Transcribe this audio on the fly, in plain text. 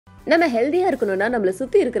நம்ம ஹெல்தியா இருக்கணும்னா நம்மளை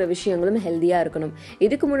சுத்தி இருக்கிற விஷயங்களும் ஹெல்தியா இருக்கணும்.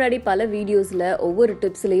 இதுக்கு முன்னாடி பல வீடியோஸ்ல ஒவ்வொரு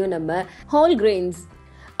டிப்ஸ்லயும் நம்ம ஹோல் கிரெயின்ஸ்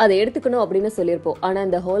அதை எடுத்துக்கணும் அப்படின்னு சொல்லியிருப்போம். ஆனா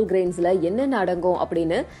இந்த ஹோல் கிரெயின்ஸ்ல என்னென்ன அடங்கும்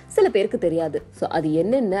அப்படின்னு சில பேருக்கு தெரியாது. ஸோ அது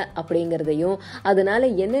என்னென்ன அப்படிங்கிறதையும் அதனால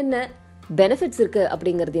என்னென்ன பெனிஃபிட்ஸ் இருக்கு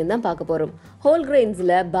அப்படிங்கிறதையும் தான் பார்க்க போறோம். Whole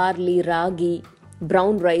கிரெயின்ஸ்ல barley, ragi,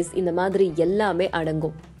 brown rice இந்த மாதிரி எல்லாமே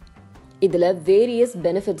அடங்கும். இதில் வேரியஸ்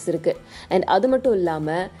பெனிஃபிட்ஸ் இருக்குது. அண்ட் அது மட்டும்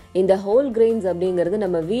இல்லாமல் இந்த ஹோல் கிரெயின்ஸ் அப்படிங்கிறது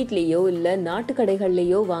நம்ம வீட்லேயோ இல்லை நாட்டு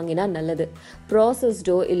கடைகள்லேயோ வாங்கினா நல்லது.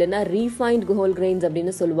 ப்ராசஸ்டோ இல்லைன்னா ரீஃபைன்ட் ஹோல் கிரெயின்ஸ்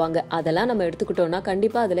அப்படின்னு சொல்லுவாங்க. அதெல்லாம் நம்ம எடுத்துக்கிட்டோம்னா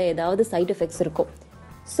கண்டிப்பாக அதில் ஏதாவது சைட் எஃபெக்ட்ஸ் இருக்கும்.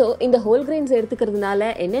 ஸோ இந்த ஹோல் கிரெயின்ஸ் எடுத்துக்கிறதுனால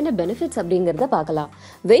என்னென்ன பெனிஃபிட்ஸ் அப்படிங்கிறத பார்க்கலாம்.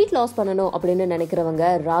 வெயிட் லாஸ் பண்ணணும் அப்படின்னு நினைக்கிறவங்க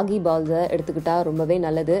ராகி பால்ஸை எடுத்துக்கிட்டா ரொம்பவே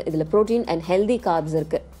நல்லது. இதில் ப்ரோட்டீன் அண்ட் ஹெல்தி கார்ப்ஸ்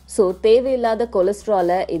இருக்குது. ஸோ தேவையில்லாத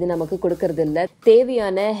கொலஸ்ட்ராலை இது நமக்கு கொடுக்கறது இல்லை.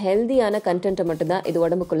 தேவையான ஹெல்தியான கண்டென்ட்டை மட்டும்தான் இது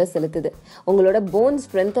உடம்புக்குள்ளே செலுத்துது. உங்களோட போன்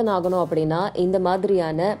ஸ்ட்ரென்தன் ஆகணும் அப்படின்னா இந்த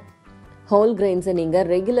மாதிரியான ஹோல் கிரெயின்ஸை நீங்கள்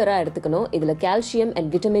ரெகுலராக எடுத்துக்கணும். இதில் கால்சியம்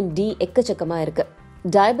அண்ட் விட்டமின் டி எக்கச்சக்கமாக இருக்குது.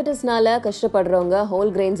 டயபெட்டிஸ்னால கஷ்டப்படுறவங்க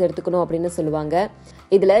ஹோல் கிரெயின்ஸ் எடுத்துக்கணும் அப்படின்னு சொல்லுவாங்க.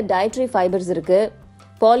 இதில் டயட்ரி ஃபைபர்ஸ் இருக்குது,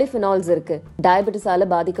 பாலிஃபினால்ஸ் இருக்குது.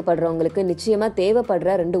 டயபெட்டிஸால் பாதிக்கப்படுறவங்களுக்கு நிச்சயமாக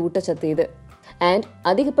தேவைப்படுற 2 ஊட்டச்சத்து இது. அண்ட்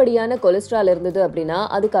அதிகப்படியான கொலஸ்ட்ரால் இருந்தது அப்படின்னா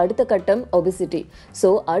அதுக்கு அடுத்த கட்டம் ஒபிசிட்டி. ஸோ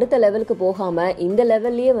அடுத்த லெவலுக்கு போகாமல் இந்த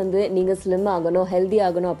லெவல்லையே நீங்கள் ஸ்லிம் ஆகணும், ஹெல்தி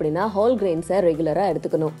ஆகணும் அப்படின்னா ஹோல் கிரெயின்ஸை ரெகுலராக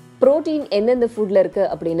எடுத்துக்கணும். ப்ரோட்டீன் எந்தெந்த ஃபுட்டில் இருக்குது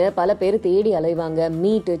அப்படின்னு பல பேர் தேடி அலைவாங்க.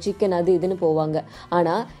 மீட்டு, சிக்கன் அது இதுன்னு போவாங்க.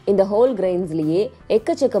 ஆனால் இந்த ஹோல் கிரெயின்ஸ்லேயே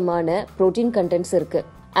எக்கச்சக்கமான ப்ரோட்டீன் கண்டென்ட்ஸ் இருக்குது.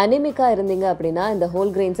 அனிமிக்கா இருந்தீங்க அப்படின்னா இந்த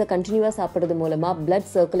ஹோல் கிரெயின்ஸை கண்டினியூவா சாப்பிடுறது மூலமா பிளட்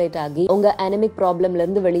சர்க்குலேட் ஆகி உங்க அனிமிக் ப்ராப்ளம்ல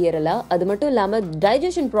இருந்து வெளியேறலாம். அது மட்டும் இல்லாம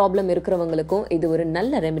டைஜஷன் ப்ராப்ளம் இருக்கிறவங்களுக்கும் இது ஒரு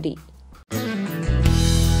நல்ல ரெமெடி.